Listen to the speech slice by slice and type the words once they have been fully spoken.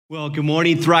Well, good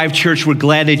morning, Thrive Church. We're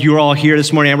glad that you're all here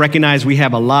this morning. I recognize we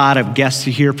have a lot of guests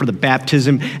here for the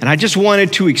baptism, and I just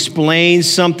wanted to explain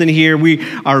something here. We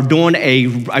are doing a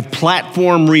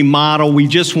platform remodel. We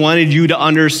just wanted you to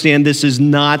understand this is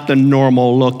not the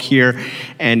normal look here,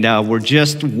 and we're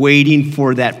just waiting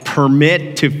for that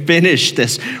permit to finish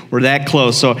this. We're that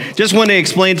close. So just want to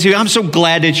explain to you, I'm so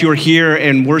glad that you're here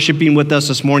and worshiping with us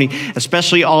this morning,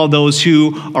 especially all those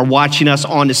who are watching us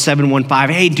on the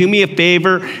 715. Hey, do me a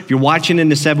favor. If you're watching in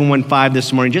the 715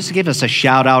 this morning, just give us a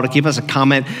shout out, give us a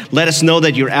comment. Let us know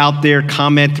that you're out there.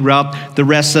 Comment throughout the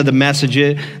rest of the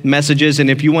messages. And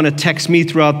if you want to text me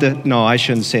throughout no, I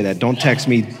shouldn't say that. Don't text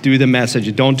me through the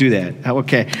message. Don't do that.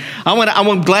 Okay.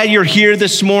 I'm glad you're here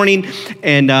this morning.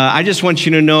 And I just want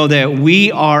you to know that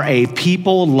we are a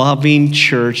people-loving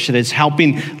church that is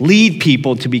helping lead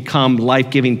people to become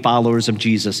life-giving followers of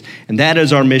Jesus. And that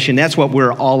is our mission. That's what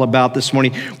we're all about this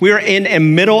morning. We are in the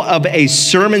middle of a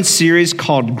sermon series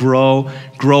called Grow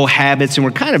Habits, and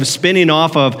we're kind of spinning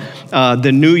off of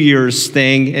the New Year's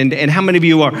thing. And how many of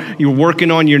you you're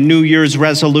working on your New Year's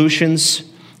resolutions?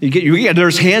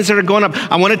 There's hands that are going up.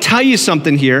 I want to tell you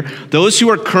something here. Those who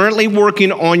are currently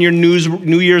working on your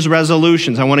New Year's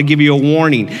resolutions, I want to give you a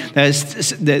warning.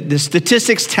 The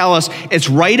statistics tell us it's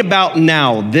right about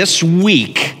now, this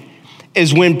week,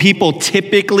 is when people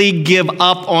typically give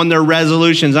up on their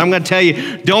resolutions. I'm going to tell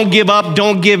you, don't give up,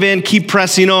 don't give in, keep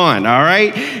pressing on, all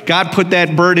right? God put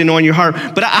that burden on your heart.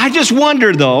 But I just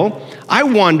wonder, though,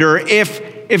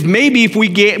 if maybe if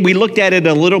we looked at it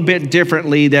a little bit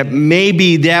differently, that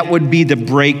maybe that would be the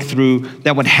breakthrough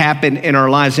that would happen in our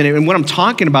lives. And what I'm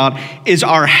talking about is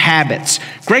our habits.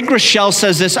 Greg Rochelle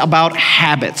says this about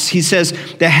habits. He says,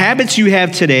 the habits you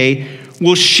have today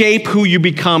will shape who you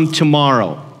become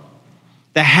tomorrow.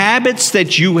 The habits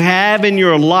that you have in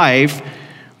your life,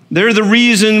 they're the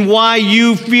reason why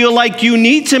you feel like you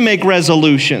need to make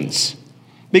resolutions.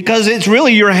 Because it's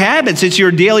really your habits, it's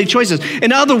your daily choices.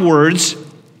 In other words,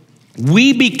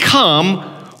 we become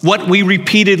what we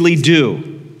repeatedly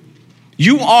do.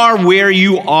 You are where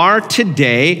you are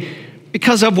today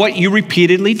because of what you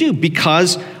repeatedly do,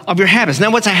 because of your habits.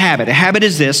 Now, what's a habit? A habit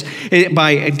is this.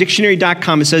 By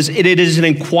dictionary.com, it says, it is an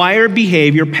acquired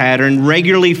behavior pattern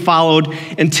regularly followed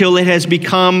until it has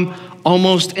become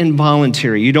almost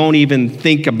involuntary. You don't even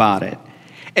think about it.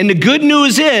 And the good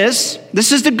news is,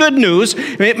 this is the good news,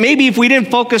 maybe if we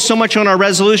didn't focus so much on our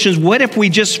resolutions, what if we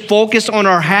just focus on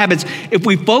our habits? If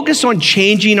we focus on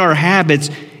changing our habits,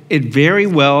 it very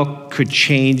well could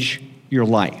change your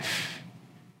life.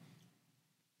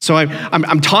 So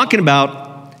I'm talking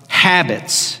about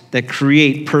habits that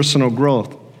create personal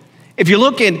growth. If you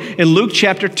look in Luke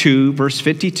chapter 2, verse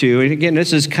 52, and again,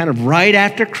 this is kind of right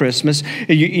after Christmas,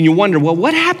 and you wonder, well,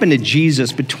 what happened to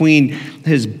Jesus between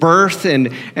his birth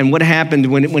and what happened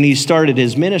when he started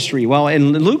his ministry? Well,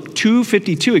 in Luke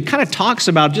 2:52, it kind of talks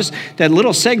about just that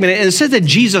little segment, and it says that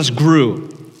Jesus grew.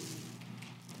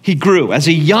 He grew. As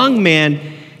a young man,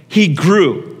 he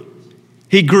grew.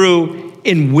 He grew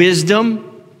in wisdom.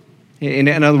 In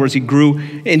other words, he grew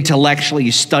intellectually.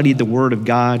 He studied the Word of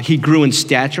God. He grew in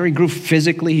stature. He grew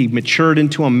physically. He matured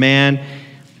into a man.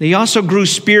 He also grew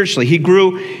spiritually. He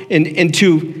grew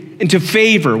into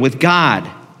favor with God.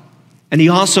 And he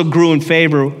also grew in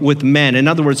favor with men. In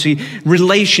other words,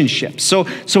 relationships. So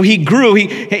he grew.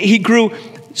 He grew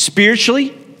spiritually,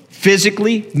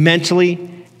 physically, mentally,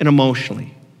 and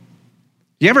emotionally.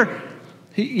 You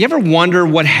ever wonder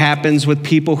what happens with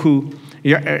people who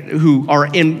are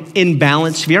in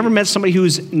balance? Have you ever met somebody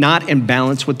who's not in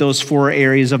balance with those four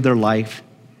areas of their life?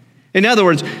 In other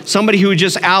words, somebody who's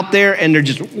just out there and they're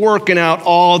just working out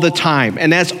all the time,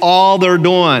 and that's all they're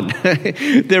doing.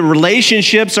 Their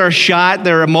relationships are shot,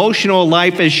 their emotional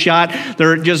life is shot,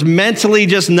 they're just mentally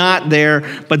just not there,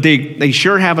 but they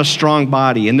sure have a strong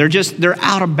body, and they're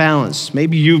out of balance.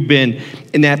 Maybe you've been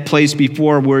in that place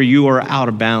before where you are out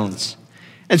of balance.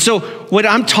 And so what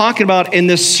I'm talking about in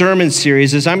this sermon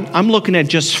series is I'm looking at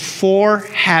just 4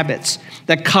 habits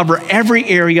that cover every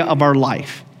area of our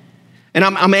life. And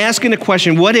I'm asking the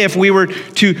question, what if we were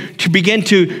to begin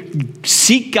to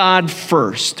seek God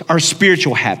first, our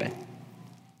spiritual habit?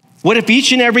 What if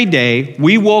each and every day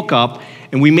we woke up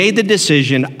and we made the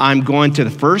decision,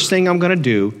 the first thing I'm going to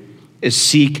do is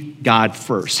seek God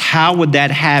first? How would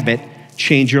that habit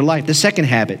change your life? The second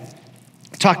habit,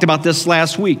 talked about this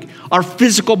last week, our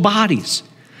physical bodies.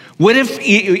 What if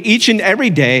each and every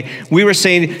day we were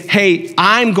saying, hey,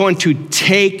 I'm going to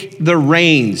take the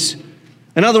reins.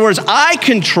 In other words, I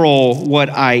control what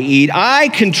I eat. I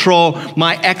control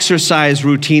my exercise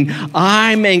routine.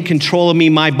 I'm in control of me.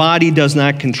 My body does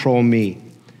not control me.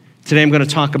 Today I'm going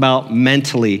to talk about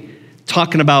mentally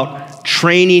talking about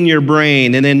training your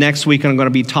brain. And then next week, I'm going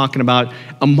to be talking about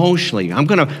emotionally. I'm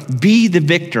going to be the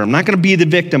victor. I'm not going to be the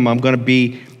victim. I'm going to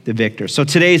be the victor. So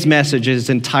today's message is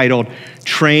entitled,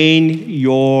 Train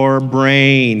Your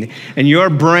Brain. And your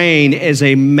brain is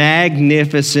a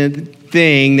magnificent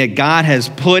thing that God has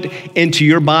put into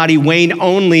your body, weighing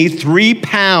only 3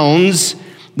 pounds.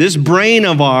 This brain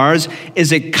of ours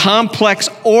is a complex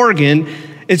organ.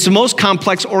 It's the most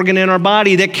complex organ in our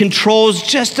body that controls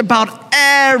just about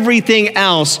everything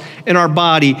else in our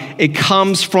body. It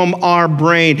comes from our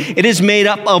brain. It is made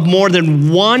up of more than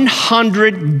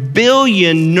 100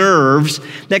 billion nerves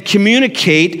that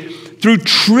communicate through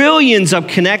trillions of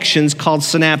connections called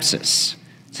synapses.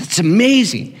 It's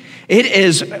amazing. It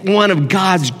is one of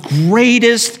God's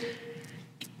greatest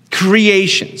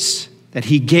creations that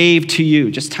he gave to you.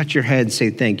 Just touch your head and say,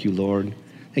 thank you, Lord.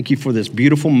 Thank you for this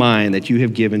beautiful mind that you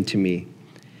have given to me.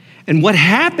 And what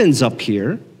happens up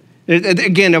here,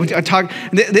 again,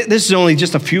 this is only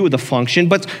just a few of the function,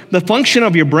 but the function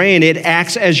of your brain, it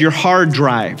acts as your hard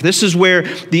drive. This is where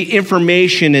the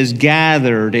information is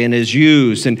gathered and is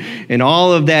used, and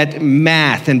all of that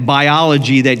math and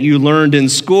biology that you learned in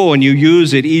school, and you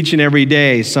use it each and every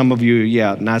day. Some of you,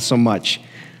 not so much.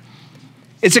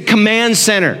 It's a command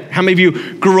center. How many of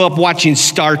you grew up watching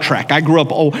Star Trek? I grew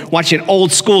up watching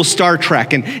old school Star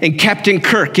Trek and Captain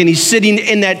Kirk, and he's sitting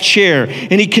in that chair,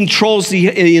 and he controls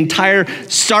the entire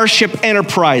Starship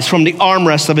Enterprise from the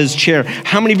armrest of his chair.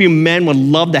 How many of you men would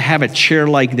love to have a chair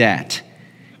like that?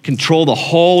 Control the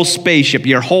whole spaceship,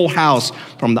 your whole house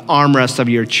from the armrest of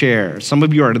your chair. Some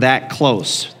of you are that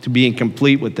close to being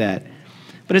complete with that.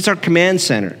 But it's our command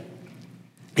center.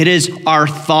 It is our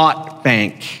thought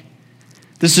bank.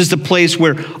 This is the place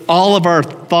where all of our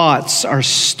thoughts are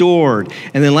stored.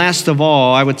 And then last of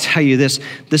all, I would tell you this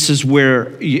is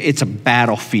where it's a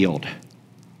battlefield.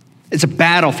 It's a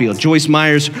battlefield. Joyce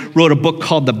Myers wrote a book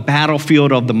called The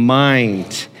Battlefield of the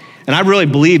Mind. And I really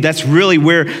believe that's really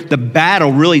where the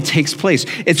battle really takes place.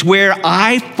 It's where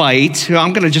I fight.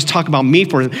 I'm going to just talk about me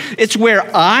for a minute. It's where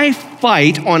I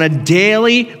fight on a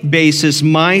daily basis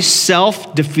my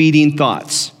self-defeating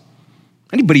thoughts.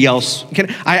 Anybody else?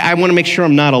 I want to make sure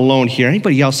I'm not alone here.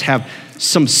 Anybody else have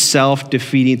some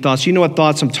self-defeating thoughts? You know what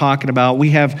thoughts I'm talking about?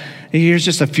 Here's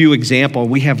just a few examples.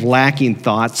 We have lacking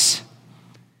thoughts.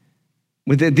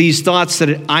 With these thoughts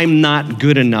that I'm not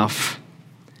good enough.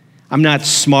 I'm not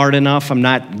smart enough. I'm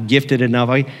not gifted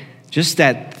enough. Just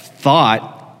that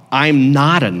thought, I'm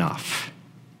not enough.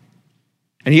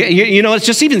 And you know, it's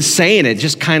just even saying it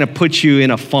just kind of puts you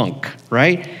in a funk,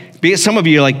 right? Because some of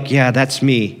you are like, yeah, that's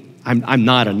me. I'm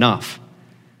not enough.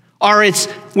 Or it's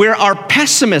where our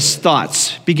pessimist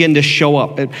thoughts begin to show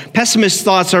up. Pessimist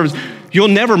thoughts are, you'll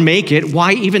never make it.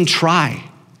 Why even try?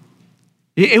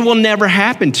 It will never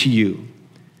happen to you.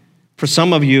 For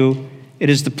some of you, it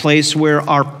is the place where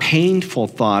our painful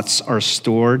thoughts are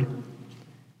stored,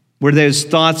 where there's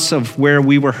thoughts of where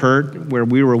we were hurt, where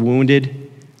we were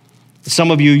wounded.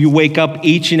 Some of you, you wake up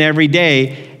each and every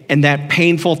day, and that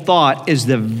painful thought is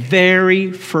the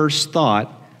very first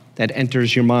thought that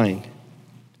enters your mind.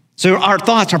 So our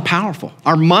thoughts are powerful.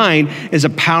 Our mind is a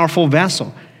powerful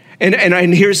vessel.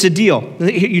 And here's the deal.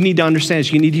 You need to understand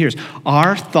this. You need to hear this.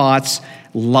 Our thoughts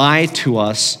lie to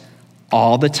us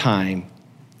all the time,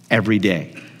 every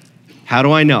day. How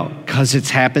do I know? Because it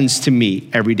happens to me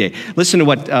every day. Listen to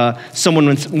what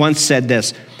someone once said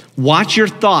this. Watch your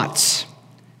thoughts.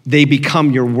 They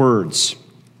become your words.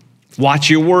 Watch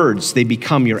your words. They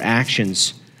become your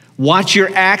actions. Watch your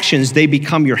actions, they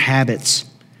become your habits.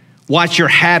 Watch your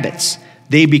habits,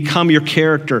 they become your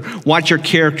character. Watch your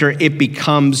character, it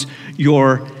becomes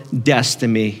your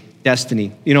destiny.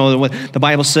 You know, the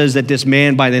Bible says that this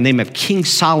man by the name of King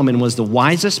Solomon was the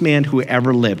wisest man who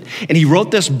ever lived. And he wrote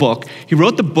this book. He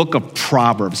wrote the book of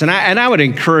Proverbs. And I would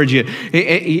encourage you,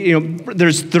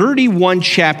 there's 31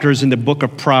 chapters in the book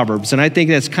of Proverbs. And I think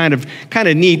that's kind of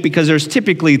neat because there's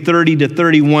typically 30 to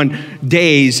 31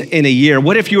 days in a year.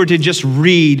 What if you were to just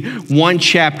read one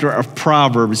chapter of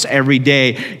Proverbs every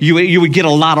day? You would get a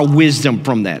lot of wisdom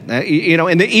from that.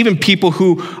 And even people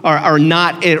who are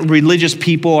not religious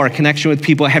people or connection with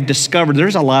people have discovered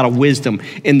there's a lot of wisdom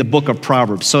in the book of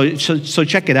Proverbs. So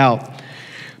check it out.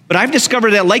 But I've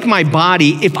discovered that like my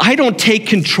body, if I don't take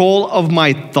control of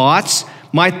my thoughts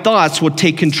will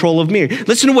take control of me.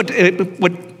 Listen to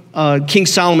what King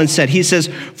Solomon said. He says,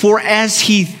 for as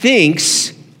he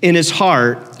thinks in his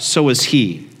heart, so is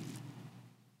he.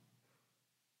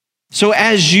 So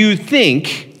as you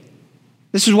think,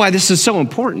 this is why this is so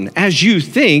important. As you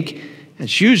think,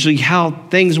 that's usually how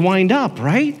things wind up,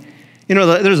 right? You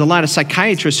know, there's a lot of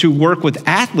psychiatrists who work with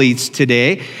athletes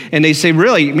today, and they say,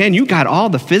 really, man, you got all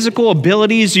the physical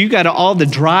abilities, you got all the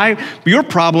drive. Your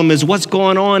problem is what's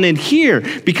going on in here,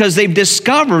 because they've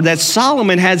discovered that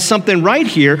Solomon had something right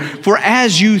here. For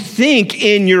as you think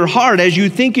in your heart, as you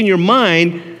think in your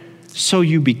mind, so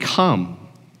you become.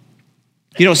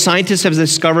 You know, scientists have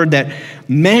discovered that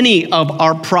many of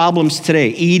our problems today,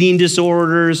 eating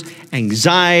disorders,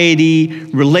 anxiety,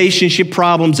 relationship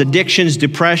problems, addictions,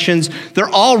 depressions, they're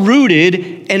all rooted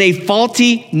in a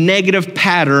faulty negative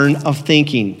pattern of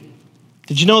thinking.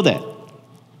 Did you know that?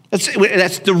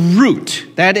 That's the root.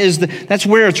 That's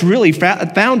where it's really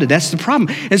founded. That's the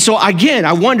problem. And so again,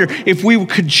 I wonder if we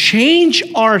could change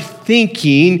our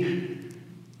thinking,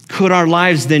 could our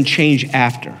lives then change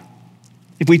after?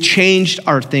 If we changed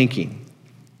our thinking.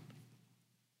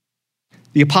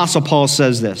 The Apostle Paul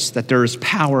says this, that there is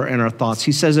power in our thoughts.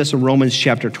 He says this in Romans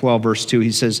chapter 12, verse 2.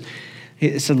 He said,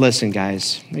 listen,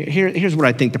 guys, here's what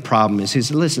I think the problem is. He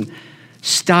said, listen,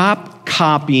 stop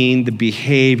copying the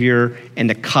behavior and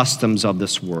the customs of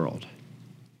this world.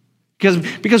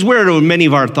 Because where do many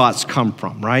of our thoughts come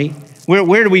from, right?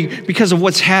 Where do we, because of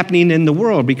what's happening in the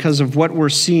world, because of what we're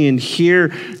seeing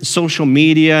here, social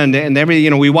media and everything,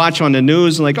 you know, we watch on the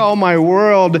news and like, oh, my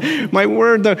word,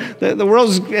 the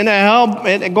world's going to hell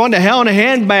in a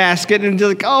handbasket. And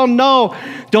like, oh no,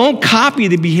 don't copy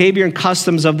the behavior and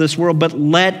customs of this world, but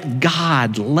let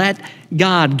God,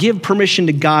 give permission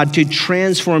to God to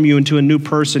transform you into a new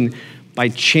person by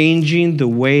changing the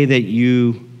way that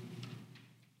you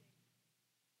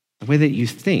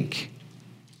think.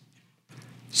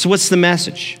 So what's the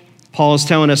message? Paul is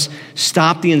telling us,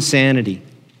 stop the insanity.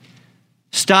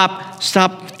 Stop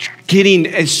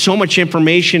getting so much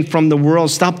information from the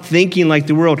world. Stop thinking like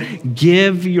the world.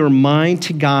 Give your mind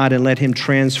to God and let him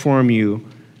transform you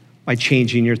by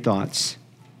changing your thoughts.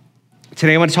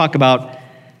 Today I want to talk about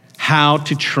how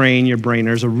to train your brain.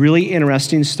 There's a really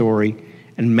interesting story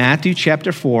in Matthew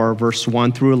chapter 4, verse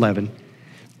 1 through 11.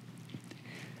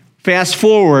 Fast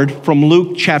forward from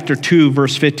Luke chapter 2,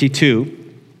 verse 52.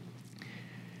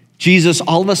 Jesus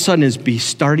all of a sudden is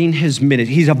starting his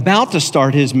ministry. He's about to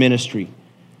start his ministry.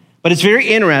 But it's very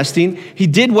interesting. He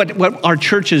did what our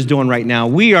church is doing right now.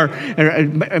 We are,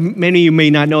 many of you may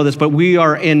not know this, but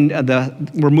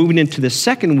we're moving into the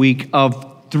second week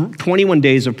of 21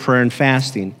 days of prayer and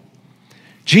fasting.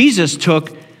 Jesus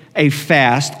took a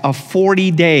fast of 40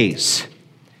 days,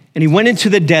 and he went into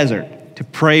the desert to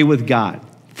pray with God.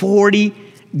 40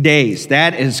 days.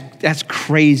 That's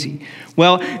crazy.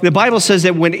 Well, the Bible says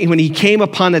that when he came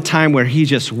upon the time where he's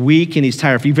just weak and he's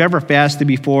tired, if you've ever fasted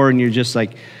before and you're just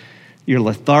like, you're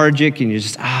lethargic and you're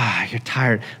just, you're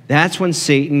tired, that's when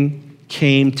Satan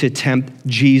came to tempt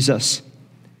Jesus.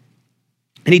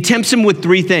 And he tempts him with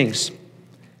three things.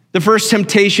 The first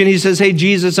temptation, he says, hey,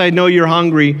 Jesus, I know you're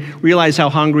hungry. Realize how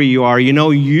hungry you are. You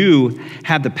know you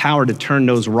have the power to turn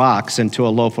those rocks into a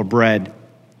loaf of bread.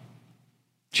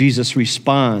 Jesus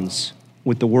responds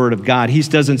with the word of God. He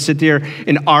doesn't sit there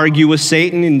and argue with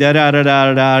Satan and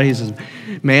da-da-da-da-da. He says,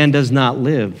 man does not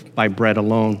live by bread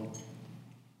alone.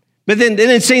 But then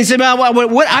Satan said,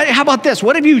 how about this?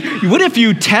 What if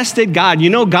you tested God?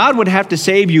 You know, God would have to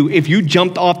save you if you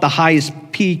jumped off the highest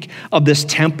peak of this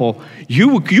temple.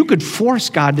 You could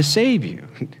force God to save you.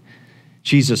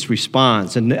 Jesus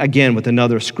responds, and again with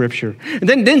another scripture. And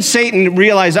then Satan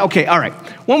realized, okay, all right,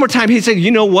 one more time. He said, you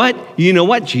know what,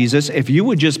 Jesus? If you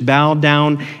would just bow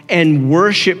down and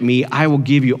worship me, I will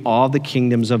give you all the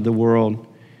kingdoms of the world.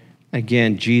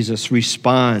 Again, Jesus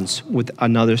responds with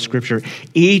another scripture.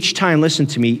 Each time, listen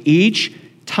to me, each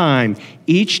time,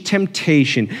 each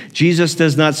temptation, Jesus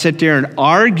does not sit there and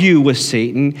argue with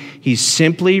Satan. He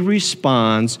simply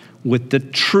responds with the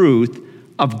truth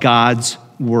of God's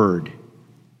word.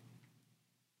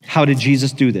 How did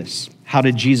Jesus do this? How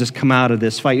did Jesus come out of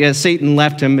this fight? Yeah, Satan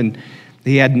left him and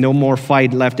he had no more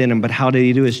fight left in him, but how did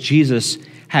he do this? Jesus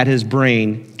had his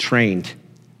brain trained.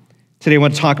 Today I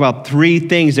want to talk about three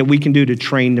things that we can do to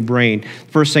train the brain.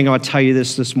 First thing I want to tell you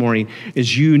this morning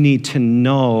is you need to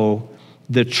know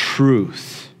the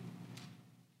truth.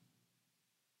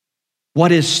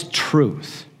 What is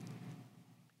truth?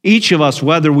 Each of us,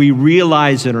 whether we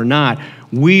realize it or not,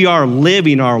 we are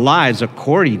living our lives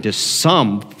according to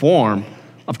some form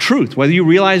of truth, whether you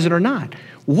realize it or not.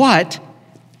 What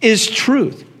is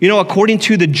truth? You know, according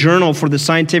to the Journal for the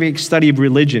Scientific Study of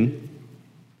Religion,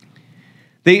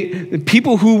 the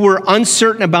people who were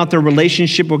uncertain about their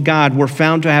relationship with God were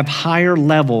found to have higher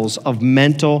levels of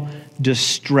mental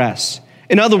distress.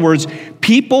 In other words,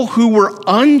 people who were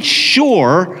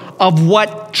unsure of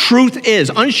what truth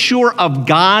is, unsure of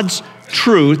God's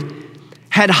truth,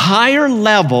 had higher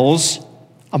levels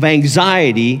of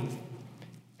anxiety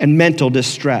and mental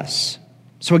distress.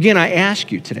 So again, I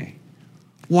ask you today,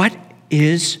 what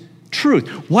is truth?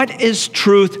 What is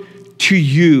truth to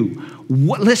you?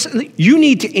 Listen, you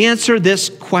need to answer this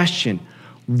question.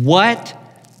 What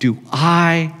do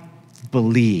I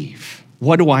believe?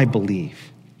 What do I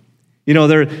believe? You know,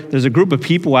 there's a group of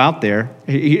people out there,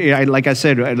 like I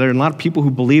said, there are a lot of people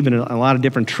who believe in a lot of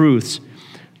different truths.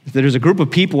 There's a group of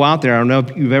people out there, I don't know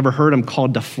if you've ever heard them,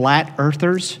 called the flat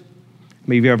earthers.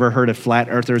 Maybe you've ever heard of flat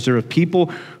earthers. There are people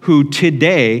who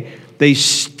today, they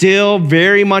still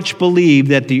very much believe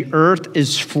that the earth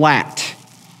is flat.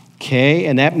 Okay,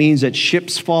 and that means that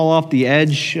ships fall off the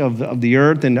edge of the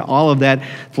earth and all of that,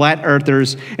 flat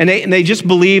earthers. And they just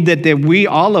believe that we,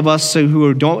 all of us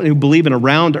who believe in a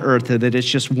round earth, that it's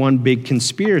just one big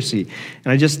conspiracy.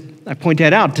 And I point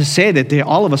that out to say that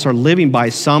all of us are living by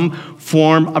some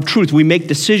form of truth. We make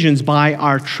decisions by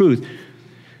our truth.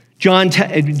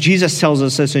 Jesus tells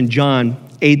us this in John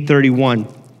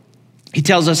 8:31. He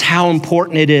tells us how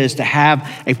important it is to have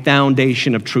a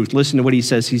foundation of truth. Listen to what he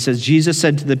says. He says, Jesus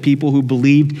said to the people who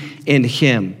believed in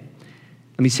him.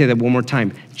 Let me say that one more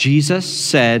time. Jesus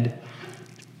said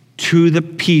to the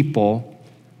people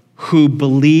who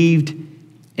believed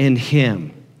in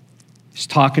him. He's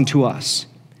talking to us.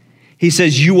 He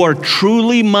says, you are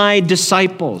truly my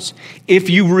disciples if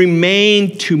you remain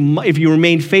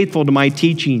faithful to my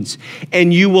teachings,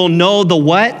 and you will know the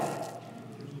what?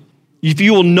 If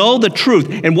you will know the truth.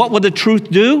 And what will the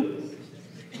truth do?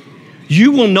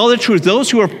 You will know the truth. Those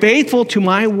who are faithful to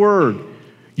my word,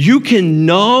 you can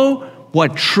know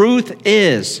what truth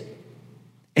is,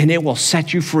 and it will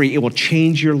set you free. It will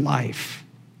change your life.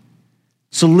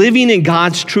 So living in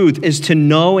God's truth is to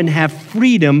know and have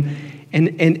freedom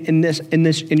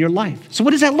in your life. So what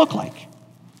does that look like?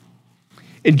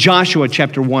 In Joshua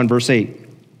chapter 1, verse 8,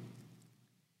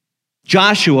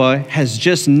 Joshua has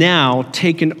just now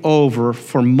taken over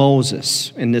for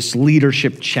Moses in this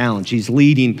leadership challenge. He's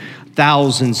leading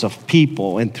thousands of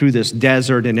people and through this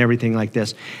desert and everything like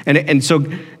this. And so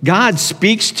God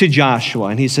speaks to Joshua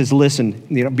and he says, listen,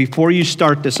 before you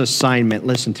start this assignment,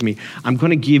 listen to me. I'm going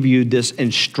to give you this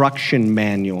instruction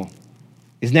manual.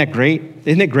 Isn't that great?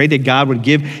 Isn't it great that God would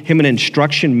give him an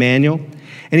instruction manual?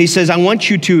 And he says, I want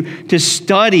you to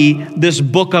study this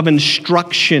book of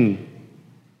instruction.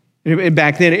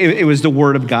 Back then, it was the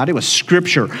Word of God. It was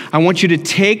Scripture. I want you to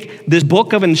take this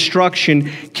book of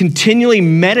instruction, continually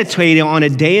meditate on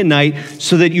it day and night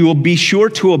so that you will be sure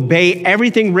to obey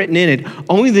everything written in it.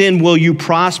 Only then will you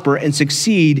prosper and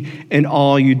succeed in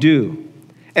all you do.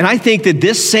 And I think that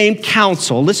this same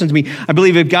counsel, listen to me, I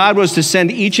believe if God was to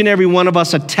send each and every one of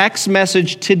us a text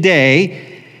message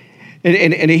today,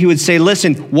 and he would say,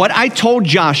 listen, what I told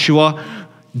Joshua,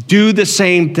 do the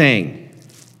same thing.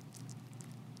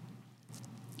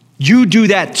 You do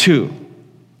that too.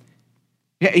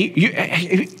 How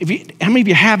many of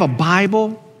you have a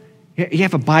Bible? You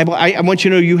have a Bible. I want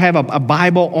you to know you have a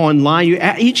Bible online.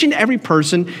 Each and every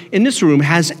person in this room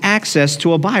has access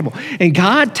to a Bible. And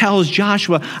God tells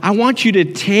Joshua, I want you to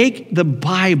take the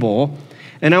Bible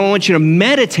and I want you to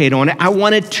meditate on it. I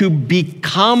want it to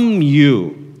become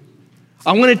you.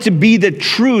 I want it to be the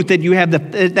truth that you have.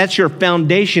 That's your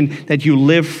foundation that you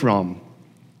live from.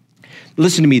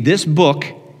 Listen to me. This book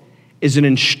is an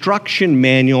instruction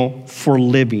manual for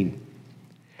living.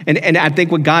 And I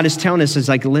think what God is telling us is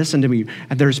like, listen to me,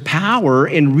 there's power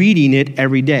in reading it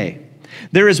every day.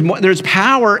 There's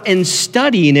power in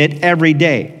studying it every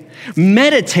day.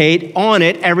 Meditate on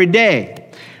it every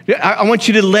day. I want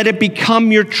you to let it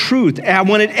become your truth. I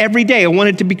want it every day. I want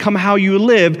it to become how you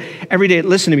live every day.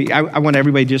 Listen to me. I want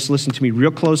everybody to just listen to me real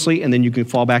closely, and then you can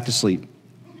fall back to sleep.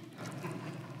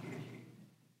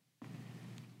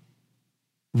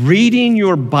 Reading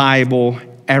your Bible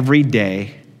every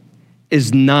day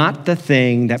is not the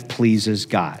thing that pleases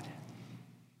God.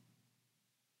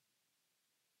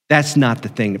 That's not the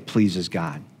thing that pleases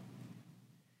God.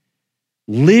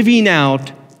 Living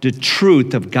out the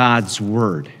truth of God's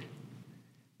word,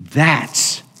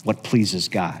 that's what pleases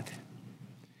God.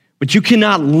 But you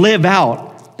cannot live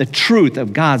out the truth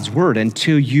of God's word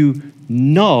until you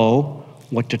know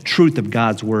what the truth of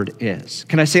God's word is.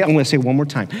 I'm going to say one more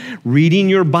time. Reading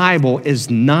your Bible is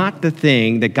not the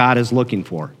thing that God is looking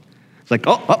for. It's like,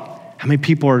 how many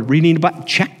people are reading the Bible?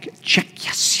 Check,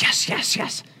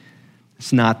 yes.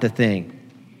 It's not the thing.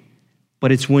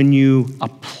 But it's when you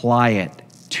apply it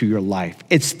to your life.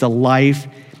 It's the life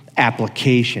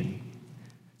application.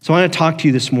 So I want to talk to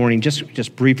you this morning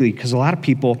just briefly because a lot of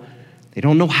people, they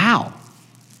don't know how.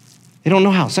 They don't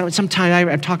know how. Sometimes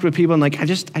I've talked with people and like, I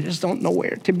just don't know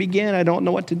where to begin. I don't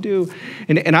know what to do.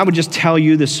 And I would just tell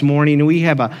you this morning, we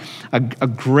have a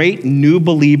great new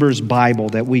believers Bible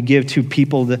that we give to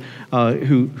people that,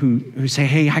 who say,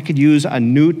 hey, I could use a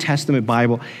New Testament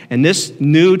Bible. And this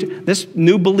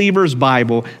new believers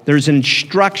Bible, there's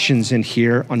instructions in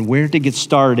here on where to get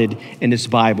started in this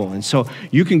Bible. And so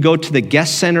you can go to the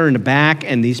guest center in the back,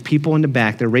 and these people in the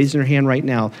back, they're raising their hand right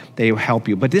now. They will help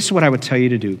you. But this is what I would tell you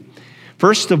to do.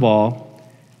 First of all,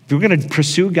 if you're going to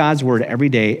pursue God's word every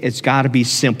day, it's got to be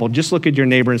simple. Just look at your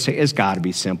neighbor and say, it's got to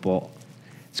be simple.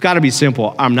 It's got to be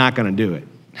simple. I'm not going to do it.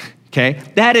 Okay?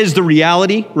 That is the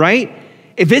reality, right?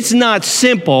 If it's not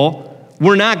simple,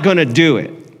 we're not going to do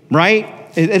it,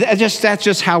 right? That's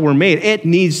just how we're made. It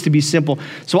needs to be simple.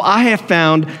 So I have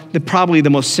found that probably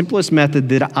the most simplest method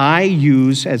that I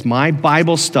use as my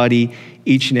Bible study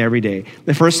each and every day.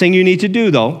 The first thing you need to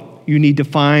do, though, you need to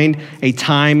find a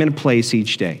time and a place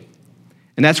each day.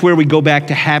 And that's where we go back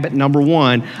to habit number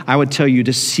one. I would tell you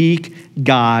to seek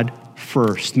God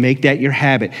first. Make that your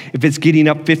habit. If it's getting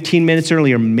up 15 minutes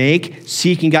earlier, make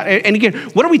seeking God. And again,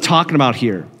 what are we talking about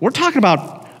here? We're talking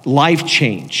about life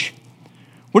change.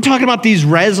 We're talking about these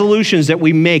resolutions that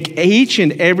we make each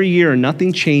and every year and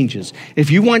nothing changes. If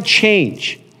you want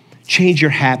change your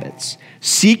habits.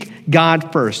 Seek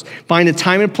God first. Find a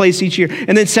time and place each year.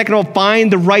 And then second of all,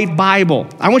 find the right Bible.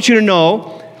 I want you to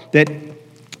know that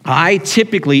I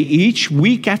typically, each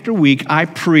week after week, I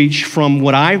preach from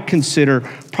what I consider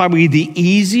probably the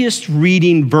easiest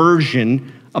reading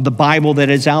version of the Bible that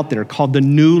is out there, called the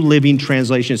New Living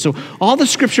Translation. So all the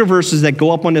scripture verses that go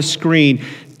up on the screen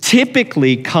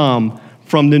typically come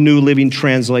from the New Living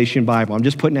Translation Bible. I'm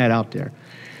just putting that out there.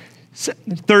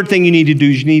 Third thing you need to do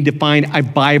is you need to find a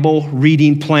Bible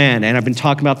reading plan. And I've been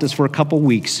talking about this for a couple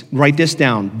weeks. Write this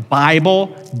down,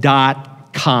 Bible.com.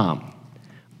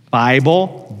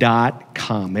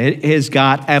 Bible.com. It has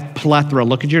got a plethora.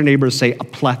 Look at your neighbor and say a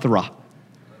plethora.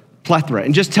 Plethora.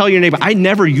 And just tell your neighbor, I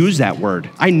never use that word.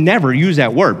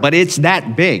 But it's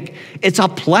that big. It's a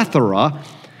plethora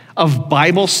of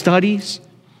Bible studies,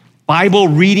 Bible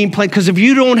reading plan. Because if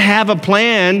you don't have a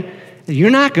plan,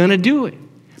 you're not going to do it.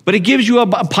 But it gives you a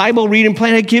Bible reading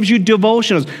plan. It gives you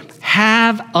devotionals.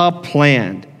 Have a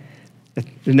plan.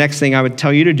 The next thing I would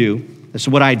tell you to do, this is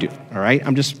what I do, all right?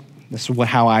 This is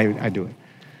how I do it.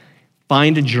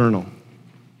 Find a journal.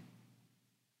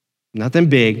 Nothing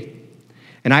big.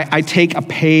 And I take a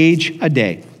page a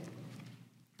day.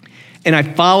 And I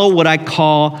follow what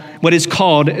is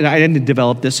called, and I didn't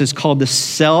develop this, it's called the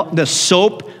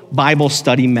SOAP Bible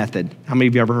Study Method. How many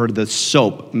of you ever heard of the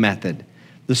SOAP method?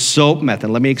 The SOAP method.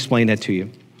 Let me explain that to you.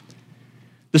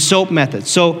 The SOAP method.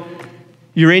 So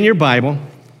you're in your Bible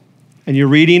and you're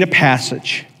reading a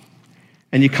passage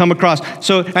and you come across.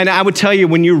 And I would tell you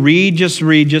when you read just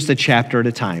a chapter at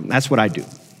a time. That's what I do.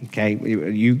 Okay?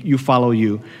 You follow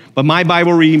you. But my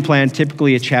Bible reading plan,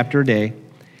 typically a chapter a day.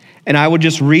 And I will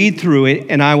just read through it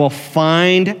and I will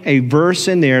find a verse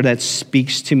in there that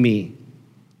speaks to me.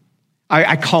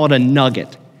 I call it a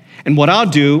nugget. And what I'll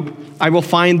do, I will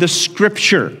find the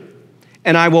scripture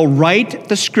and I will write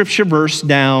the scripture verse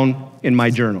down in my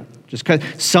journal. Just because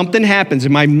something happens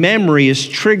and my memory is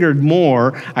triggered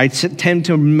more, I tend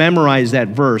to memorize that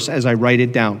verse as I write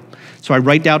it down. So I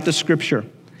write down the scripture.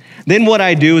 Then what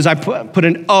I do is I put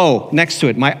an O next to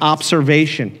it, my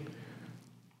observation.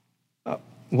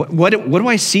 What do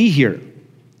I see here?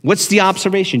 What's the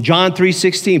observation? John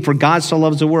 3:16, for God so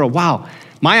loves the world. Wow,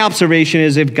 my observation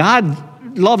is if God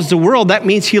loves the world, that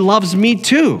means he loves me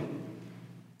too.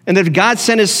 And if God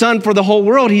sent his son for the whole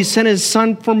world, he sent his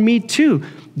son for me too.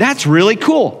 That's really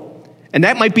cool. And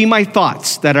that might be my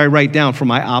thoughts that I write down from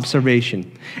my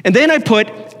observation. And then I put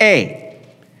A,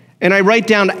 and I write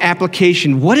down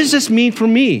application. What does this mean for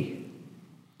me?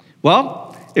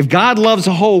 Well, if God loves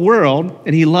the whole world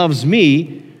and he loves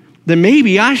me, then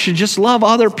maybe I should just love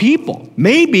other people.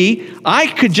 Maybe I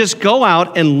could just go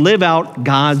out and live out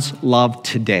God's love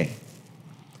today.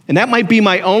 And that might be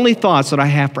my only thoughts that I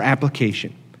have for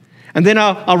application. And then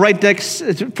I'll write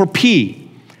for P.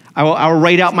 I will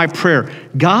write out my prayer.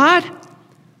 God,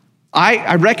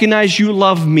 I recognize you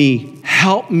love me.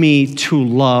 Help me to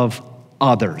love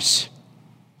others.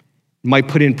 You might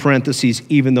put in parentheses,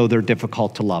 even though they're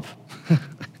difficult to love.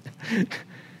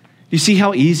 You see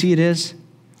how easy it is?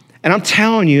 And I'm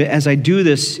telling you, as I do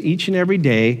this each and every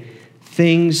day,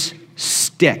 things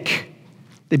stick.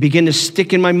 They begin to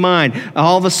stick in my mind.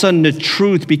 All of a sudden, the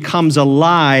truth becomes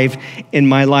alive in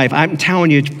my life. I'm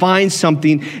telling you, find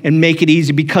something and make it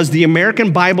easy, because the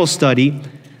American Bible Study,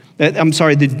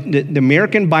 the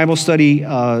American Bible Study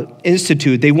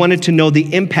Institute, they wanted to know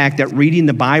the impact that reading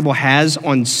the Bible has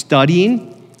on studying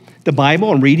the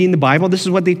Bible and reading the Bible. This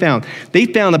is what they found. They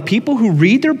found that people who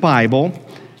read their Bible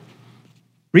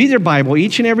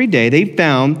each and every day, they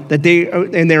found that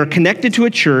they're connected to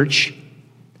a church,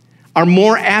 are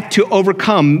more apt to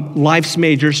overcome life's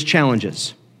major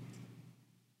challenges.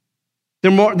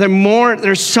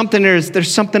 There's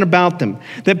something about them.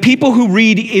 That people who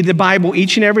read the Bible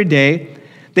each and every day,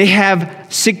 they have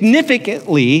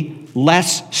significantly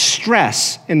less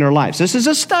stress in their lives. This is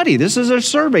a study. This is a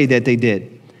survey that they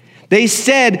did. They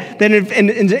said that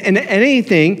in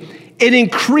anything, it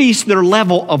increased their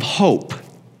level of hope.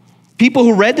 People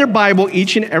who read their Bible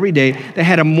each and every day, they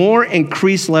had a more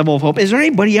increased level of hope. Is there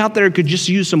anybody out there who could just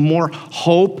use some more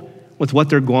hope with what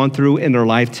they're going through in their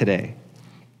life today?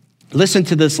 Listen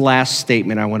to this last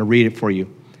statement. I want to read it for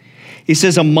you. He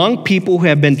says, among people who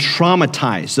have been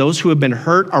traumatized, those who have been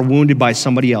hurt or wounded by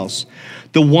somebody else,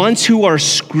 the ones who are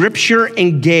scripture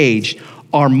engaged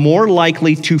are more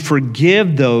likely to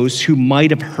forgive those who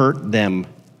might have hurt them,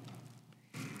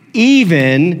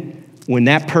 even when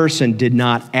that person did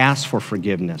not ask for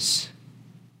forgiveness.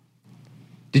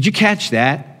 Did you catch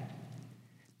that?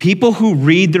 People who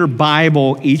read their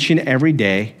Bible each and every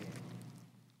day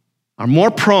are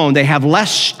more prone, they have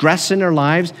less stress in their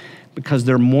lives because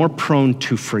they're more prone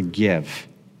to forgive,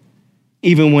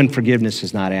 even when forgiveness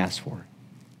is not asked for.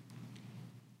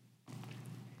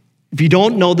 If you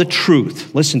don't know the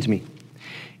truth, listen to me.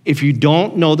 If you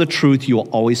don't know the truth, you will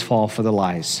always fall for the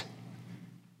lies.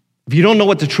 If you don't know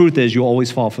what the truth is, you'll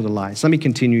always fall for the lies. Let me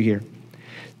continue here.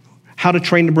 How to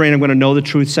train the brain. I'm going to know the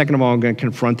truth. Second of all, I'm going to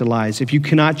confront the lies. If you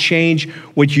cannot change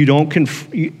what you don't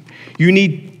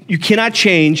you cannot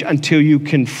change until you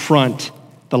confront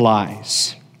the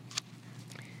lies.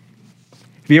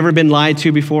 Have you ever been lied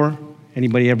to before?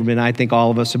 Anybody ever been? I think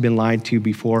all of us have been lied to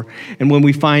before. And when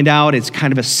we find out, it's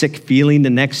kind of a sick feeling the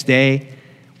next day.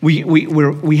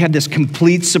 We have this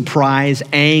complete surprise,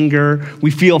 anger.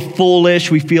 We feel foolish.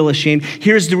 We feel ashamed.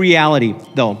 Here's the reality,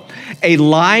 though. A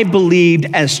lie believed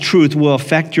as truth will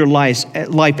affect your life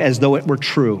as though it were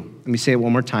true. Let me say it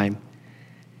one more time.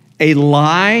 A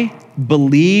lie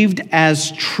believed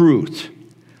as truth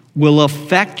will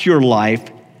affect your life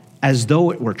as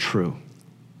though it were true.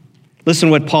 Listen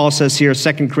to what Paul says here,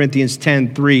 2 Corinthians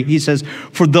 10:3. He says,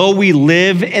 for though we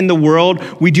live in the world,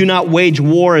 we do not wage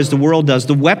war as the world does.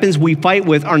 The weapons we fight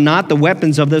with are not the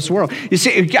weapons of this world. You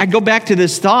see, I go back to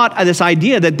this thought, this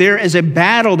idea that there is a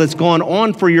battle that's going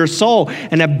on for your soul,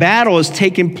 and a battle is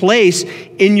taking place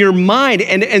in your mind.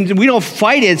 And we don't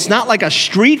fight it. It's not like a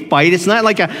street fight. It's not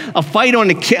like a fight on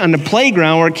the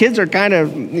playground where kids are kind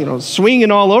of, swinging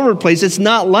all over the place. It's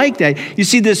not like that. You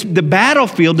see, the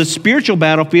battlefield, the spiritual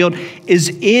battlefield, is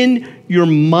in your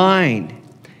mind.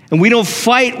 And we don't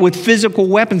fight with physical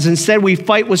weapons. Instead, we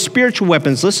fight with spiritual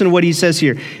weapons. Listen to what he says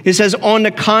here. It says, on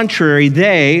the contrary,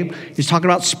 he's talking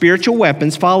about spiritual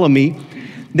weapons, follow me.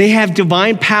 They have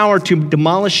divine power to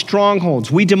demolish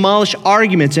strongholds. We demolish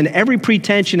arguments and every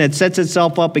pretension that sets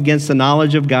itself up against the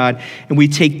knowledge of God, and we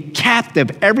take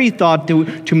captive every thought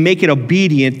to make it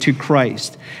obedient to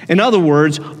Christ. In other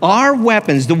words, our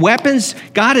weapons, the weapons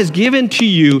God has given to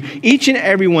you, each and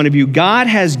every one of you, God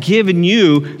has given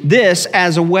you this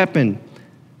as a weapon.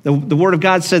 The Word of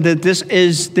God said that this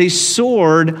is the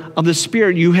sword of the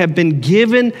Spirit. You have been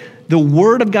given the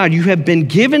Word of God. You have been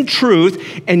given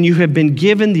truth, and you have been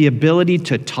given the ability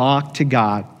to talk to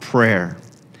God, prayer.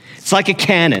 It's like a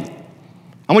cannon.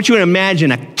 I want you to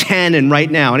imagine a cannon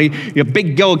right now. A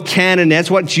big gold cannon,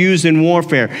 that's what's used in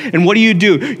warfare. And what do?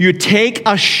 You take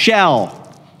a shell.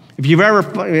 If you've ever,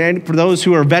 for those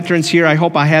who are veterans here, I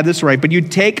hope I have this right, but you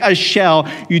take a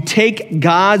shell, you take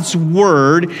God's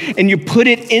word, and you put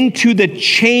it into the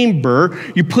chamber,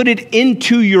 you put it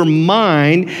into your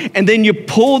mind, and then you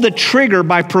pull the trigger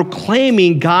by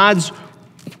proclaiming God's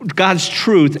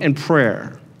truth and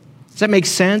prayer. Does that make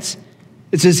sense?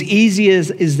 It's as easy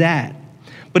as that.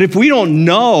 But if we don't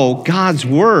know God's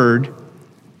word,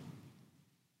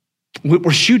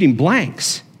 we're shooting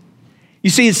blanks. You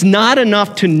see, it's not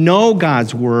enough to know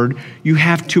God's word. You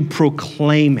have to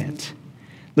proclaim it.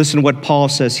 Listen to what Paul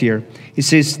says here. He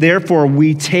says, therefore,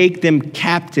 we take them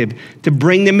captive to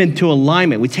bring them into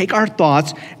alignment. We take our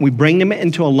thoughts and we bring them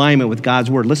into alignment with God's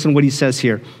word. Listen to what he says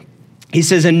here. He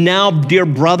says, and now, dear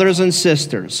brothers and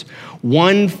sisters,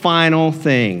 one final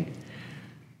thing.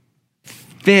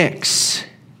 Fix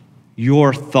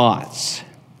your thoughts.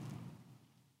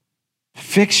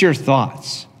 Fix your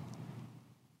thoughts.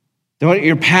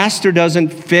 Your pastor doesn't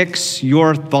fix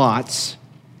your thoughts.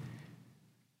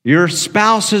 Your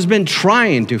spouse has been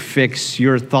trying to fix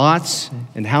your thoughts,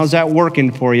 and how's that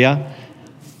working for you?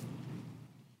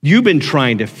 You've been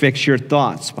trying to fix your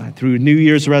thoughts through New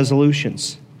Year's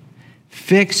resolutions.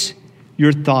 Fix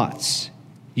your thoughts.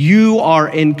 You are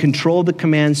in control of the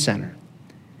command center.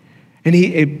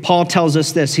 And Paul tells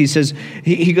us this. He says,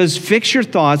 he goes, fix your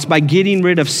thoughts by getting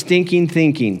rid of stinking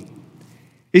thinking.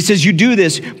 He says, you do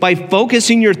this by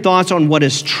focusing your thoughts on what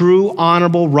is true,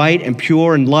 honorable, right, and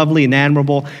pure, and lovely, and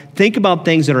admirable. Think about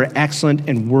things that are excellent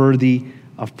and worthy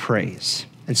of praise.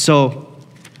 And so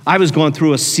I was going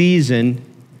through a season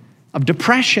of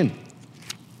depression.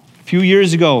 A few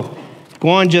years ago,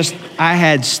 I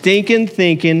had stinking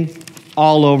thinking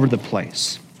all over the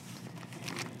place.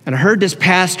 And I heard this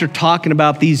pastor talking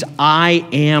about these I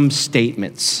am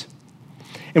statements.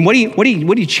 And what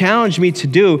he challenged me to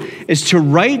do is to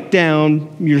write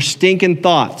down your stinking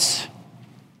thoughts.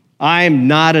 I'm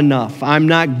not enough. I'm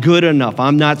not good enough.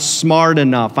 I'm not smart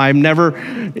enough. I'm not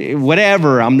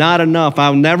enough.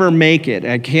 I'll never make it.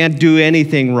 I can't do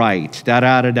anything right.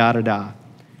 And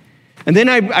then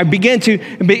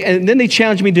and then they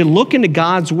challenged me to look into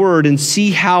God's word and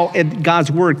see how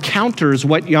God's word counters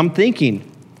what I'm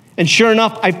thinking. And sure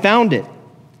enough, I found it.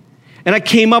 And I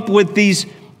came up with these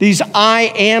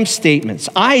I am statements.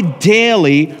 I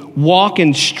daily walk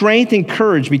in strength and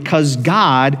courage because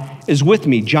God is with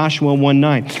me, Joshua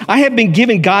 1:9. I have been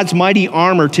given God's mighty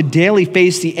armor to daily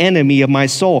face the enemy of my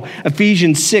soul,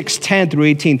 Ephesians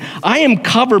 6:10-18. I am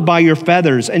covered by your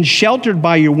feathers and sheltered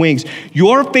by your wings.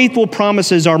 Your faithful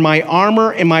promises are my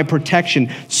armor and my protection,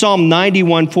 Psalm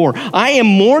 91:4. I am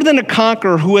more than a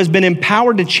conqueror who has been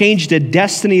empowered to change the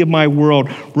destiny of my world,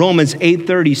 Romans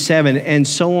 8:37, and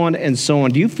so on and so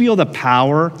on. Do you feel the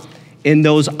power in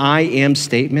those I am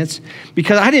statements?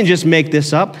 Because I didn't just make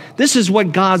this up. This is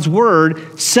what God's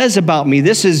word says about me.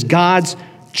 This is God's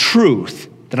truth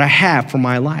that I have for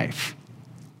my life.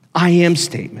 I am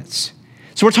statements.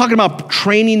 So we're talking about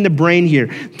training the brain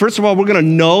here. First of all, we're going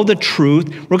to know the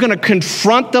truth. We're going to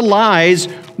confront the lies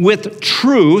with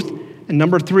truth. And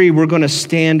number 3, we're going to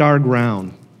stand our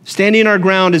ground. Standing our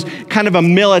ground is kind of a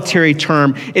military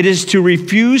term. It is to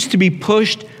refuse to be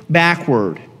pushed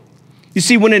backward. You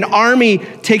see, when an army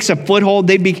takes a foothold,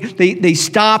 they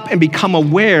stop and become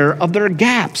aware of their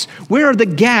gaps. Where are the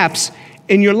gaps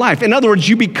in your life? In other words,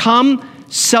 you become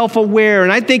self-aware.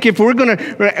 And I think if we're going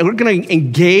to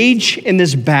engage in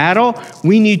this battle,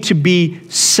 we need to be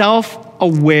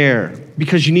self-aware,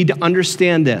 because you need to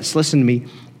understand this. Listen to me.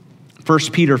 1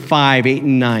 Peter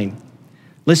 5:8-9.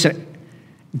 Listen,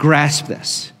 grasp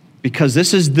this, because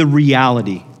this is the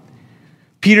reality.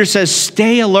 Peter says,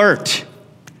 stay alert.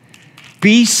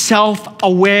 Be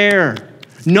self-aware.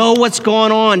 Know what's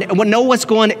going on. Know what's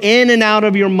going in and out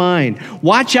of your mind.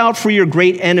 Watch out for your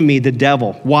great enemy, the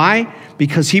devil. Why?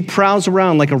 Because he prowls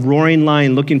around like a roaring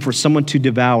lion looking for someone to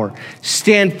devour.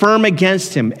 Stand firm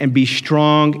against him and be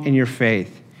strong in your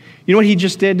faith. You know what he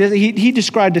just did? He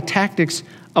described the tactics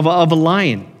of a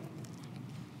lion.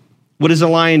 What does a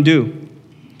lion do?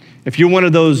 If you're one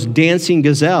of those dancing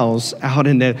gazelles out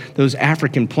in those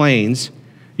African plains,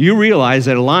 you realize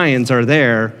that lions are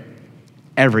there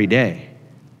every day.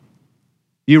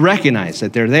 You recognize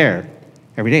that they're there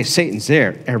every day. Satan's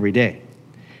there every day.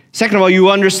 Second of all, you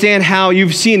understand how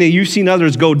you've seen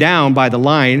others go down by the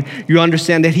lion. You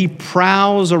understand that he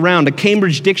prowls around. The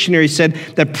Cambridge Dictionary said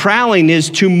that prowling is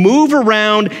to move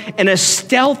around in a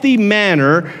stealthy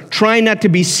manner, trying not to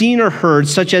be seen or heard,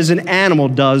 such as an animal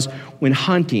does when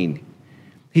hunting.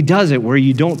 He does it where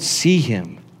you don't see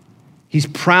him. He's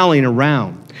prowling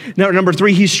around. Now, number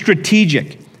 3, he's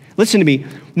strategic. Listen to me.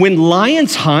 When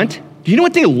lions hunt, do you know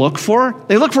what they look for?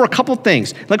 They look for a couple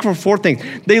things. They look for 4 things.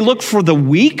 They look for the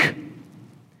weak.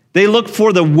 They look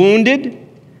for the wounded.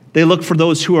 They look for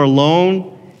those who are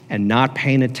alone and not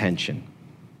paying attention.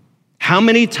 How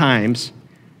many times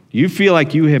do you feel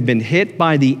like you have been hit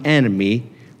by the enemy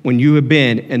when you have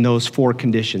been in those 4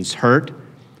 conditions? Hurt,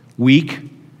 weak,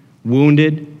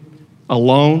 wounded,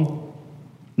 alone,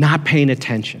 not paying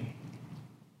attention.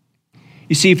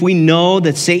 You see, if we know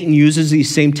that Satan uses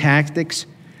these same tactics,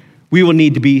 we will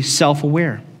need to be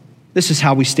self-aware. This is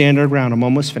how we stand our ground. I'm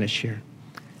almost finished here.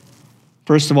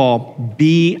 First of all,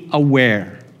 be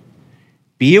aware.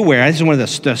 Be aware. This is one of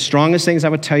the strongest things I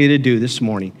would tell you to do this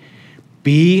morning.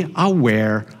 Be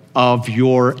aware of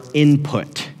your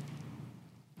input.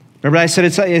 Remember I said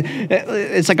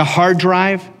it's like a hard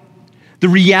drive? The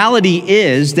reality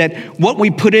is that what we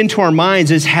put into our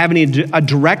minds is having a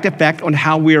direct effect on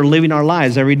how we are living our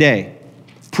lives every day.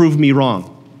 Prove me wrong.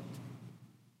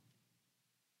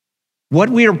 What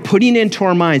we are putting into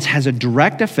our minds has a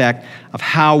direct effect of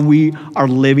how we are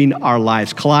living our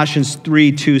lives. Colossians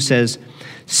 3:2 says,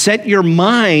 set your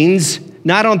minds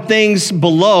not on things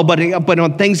below, but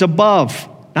on things above.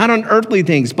 Not on earthly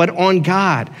things, but on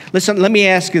God. Listen, let me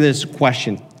ask you this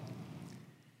question.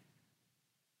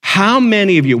 How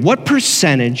many of you, what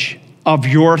percentage of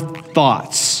your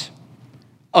thoughts,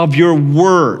 of your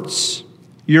words,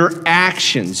 your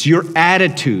actions, your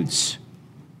attitudes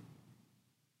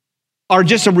are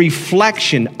just a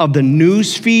reflection of the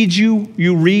news feeds you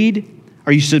read,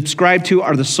 or you subscribe to,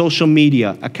 or the social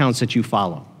media accounts that you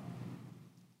follow?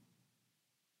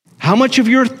 How much of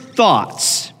your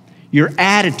thoughts, your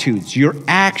attitudes, your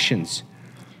actions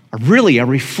are really a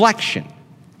reflection of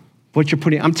what you're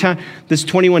putting? I'm telling you, this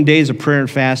 21 days of prayer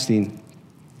and fasting,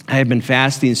 I have been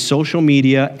fasting social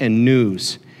media and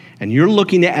news. And you're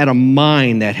looking at a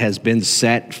mind that has been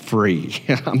set free.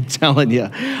 I'm telling you.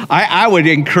 I would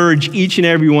encourage each and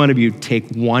every one of you, take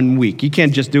 1 week. You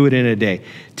can't just do it in a day.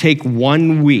 Take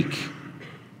 1 week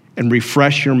and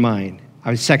refresh your mind.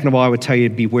 Second of all, I would tell you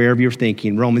to beware of your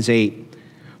thinking. Romans 8.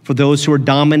 For those who are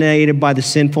dominated by the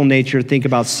sinful nature, think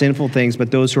about sinful things, but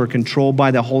those who are controlled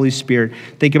by the Holy Spirit,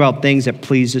 think about things that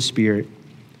please the Spirit.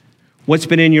 What's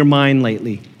been in your mind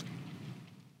lately?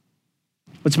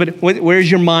 Where's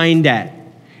your mind at?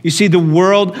 You see, the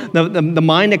world, the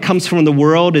mind that comes from the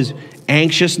world is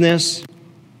anxiousness.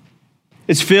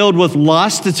 It's filled with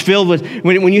lust. It's filled with,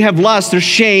 when you have lust, there's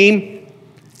shame.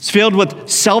 It's filled with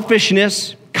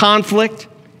selfishness, conflict,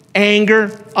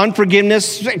 anger,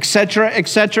 unforgiveness, etc.,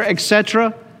 etc.,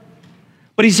 etc.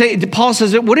 But Paul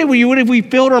says, what if we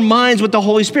filled our minds with the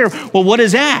Holy Spirit? Well, what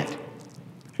is that?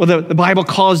 Well, the Bible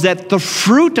calls that the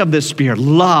fruit of the Spirit: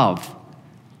 love,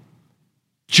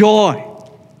 joy,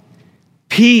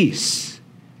 peace,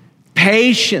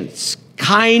 patience,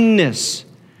 kindness,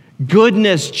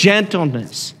 goodness,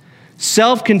 gentleness,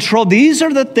 self-control. These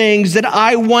are the things that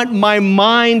I want my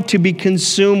mind to be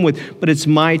consumed with, but it's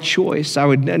my choice.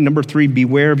 Number 3,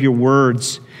 beware of your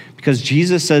words, because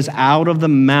Jesus says, out of the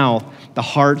mouth, the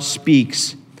heart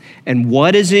speaks. And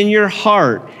what is in your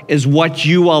heart is what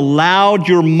you allowed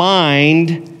your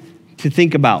mind to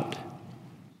think about.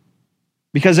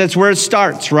 Because that's where it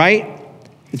starts, right?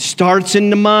 It starts in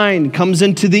the mind, comes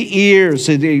into the ears.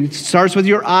 It starts with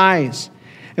your eyes.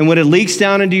 And when it leaks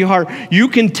down into your heart, you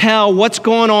can tell what's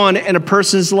going on in a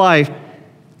person's life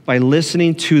by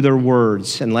listening to their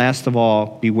words. And last of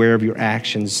all, beware of your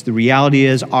actions. The reality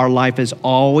is our life is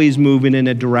always moving in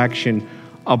a direction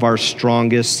of our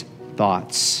strongest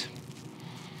thoughts.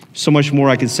 So much more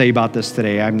I could say about this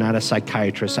today. I'm not a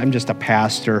psychiatrist. I'm just a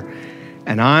pastor.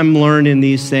 And I'm learning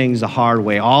these things the hard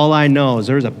way. All I know is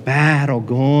there's a battle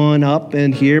going up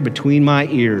in here between my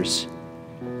ears.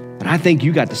 And I think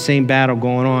you got the same battle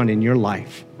going on in your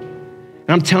life. And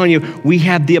I'm telling you, we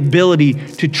have the ability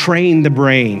to train the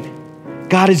brain.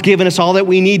 God has given us all that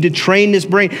we need to train this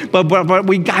brain. But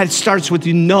God starts with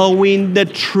you knowing the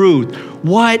truth.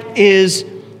 What is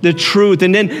the truth?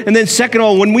 And then second of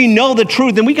all, when we know the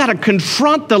truth, then we got to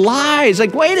confront the lies.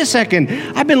 Like, wait a second,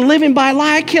 I've been living by a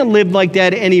lie. I can't live like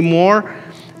that anymore.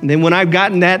 And then when I've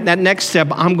gotten that next step,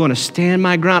 I'm going to stand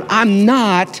my ground. I'm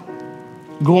not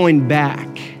going back.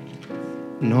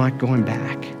 Not going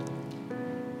back.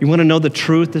 You want to know the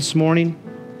truth this morning?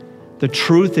 The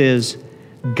truth is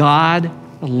God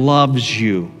loves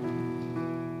you.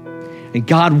 And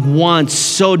God wants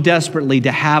so desperately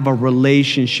to have a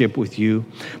relationship with you.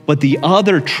 But the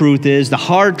other truth is, the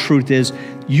hard truth is,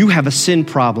 you have a sin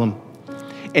problem.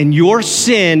 And your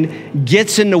sin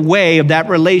gets in the way of that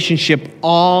relationship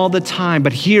all the time.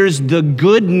 But here's the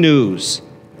good news.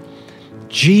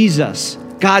 Jesus,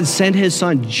 God sent his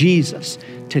son, Jesus,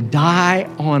 to die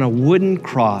on a wooden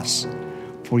cross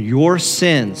for your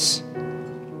sins.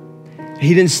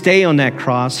 He didn't stay on that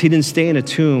cross. He didn't stay in a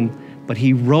tomb. But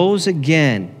he rose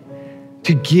again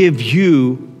to give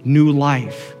you new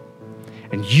life.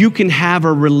 And you can have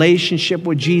a relationship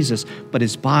with Jesus, but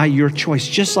it's by your choice.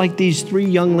 Just like these 3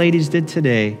 young ladies did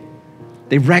today.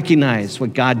 They recognized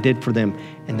what God did for them,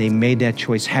 and they made that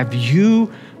choice. Have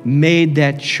you made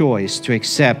that choice to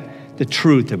accept the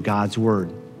truth of God's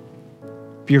word?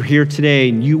 If you're here today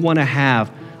and you want to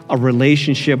have a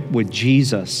relationship with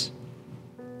Jesus,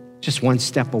 just one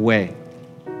step away.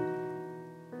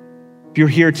 If you're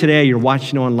here today, you're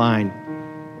watching online,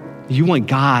 you want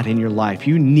God in your life,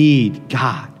 you need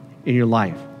God in your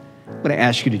life, I'm going to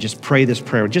ask you to just pray this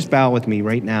prayer. Just bow with me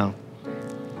right now.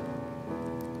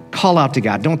 Call out to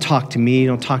God. Don't talk to me.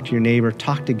 Don't talk to your neighbor.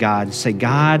 Talk to God. Say,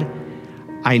 God,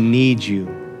 I need you.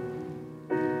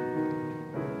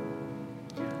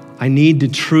 I need the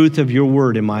truth of your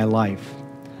word in my life.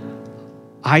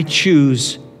 I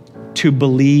choose to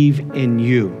believe in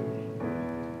you.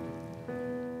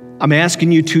 I'm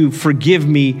asking you to forgive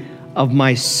me of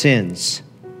my sins,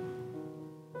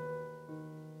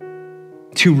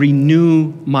 to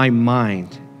renew my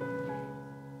mind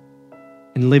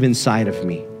and live inside of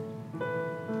me.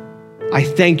 I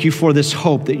thank you for this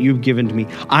hope that you've given to me.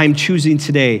 I'm choosing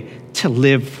today to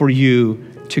live for you,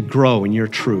 to grow in your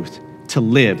truth, to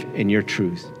live in your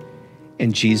truth.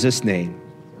 In Jesus' name,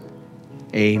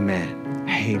 amen.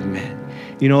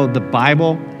 Amen. You know, the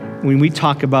Bible, when we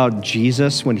talk about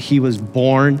Jesus, when he was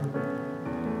born,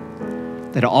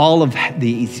 that all of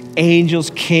these angels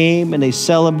came and they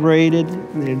celebrated,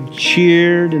 and they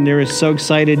cheered, and they were so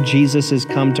excited Jesus has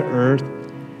come to earth.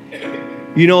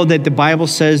 You know that the Bible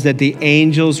says that the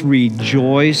angels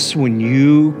rejoice when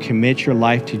you commit your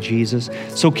life to Jesus.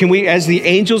 So can we, as the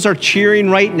angels are cheering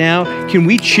right now, can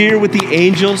we cheer with the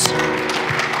angels?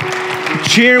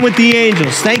 Cheer with the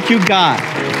angels. Thank you, God.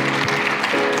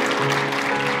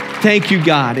 Thank you,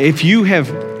 God. If you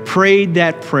have prayed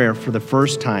that prayer for the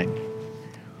first time,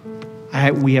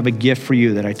 we have a gift for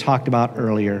you that I talked about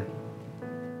earlier.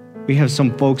 We have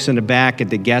some folks in the back at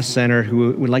the guest center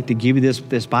who would like to give you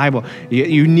this Bible.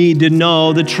 You need to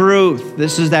know the truth.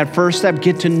 This is that first step.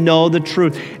 Get to know the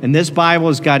truth. And this Bible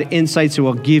has got insights that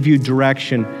will give you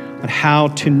direction on how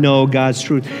to know God's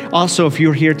truth. Also, if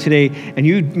you're here today and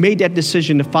you made that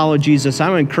decision to follow Jesus,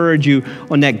 I would encourage you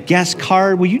on that guest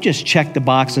card, will you just check the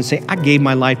box and say, I gave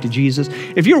my life to Jesus?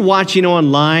 If you're watching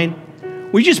online,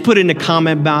 we just put in the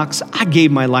comment box, I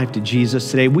gave my life to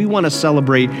Jesus today. We want to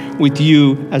celebrate with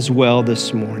you as well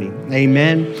this morning.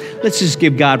 Amen. Let's just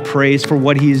give God praise for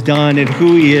what he's done and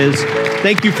who he is.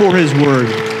 Thank you for his word.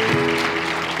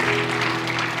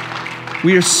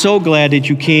 We are so glad that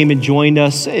you came and joined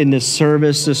us in this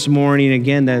service this morning.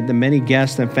 Again, the many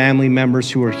guests and family members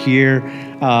who are here,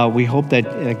 we hope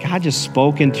that God just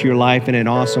spoke into your life in an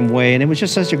awesome way. And it was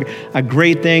just such a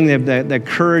great thing, the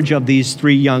courage of these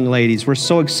three young ladies. We're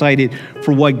so excited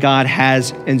for what God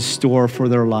has in store for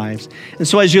their lives. And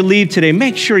so as you leave today,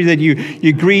 make sure that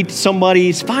you greet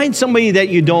somebody, find somebody that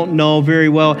you don't know very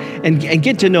well, and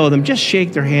get to know them. Just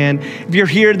shake their hand. If you're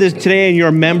here today and you're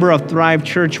a member of Thrive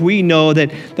Church, we know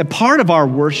that part of our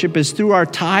worship is through our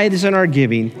tithes and our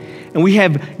giving. And we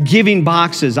have giving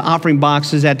boxes, offering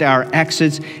boxes at our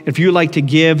exits. If you like to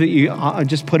give, you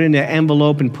just put in an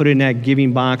envelope and put in that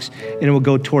giving box, and it will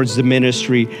go towards the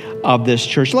ministry of this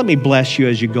church. Let me bless you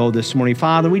as you go this morning.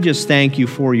 Father, we just thank you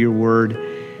for your word.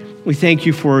 We thank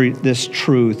you for this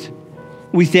truth.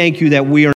 We thank you that we are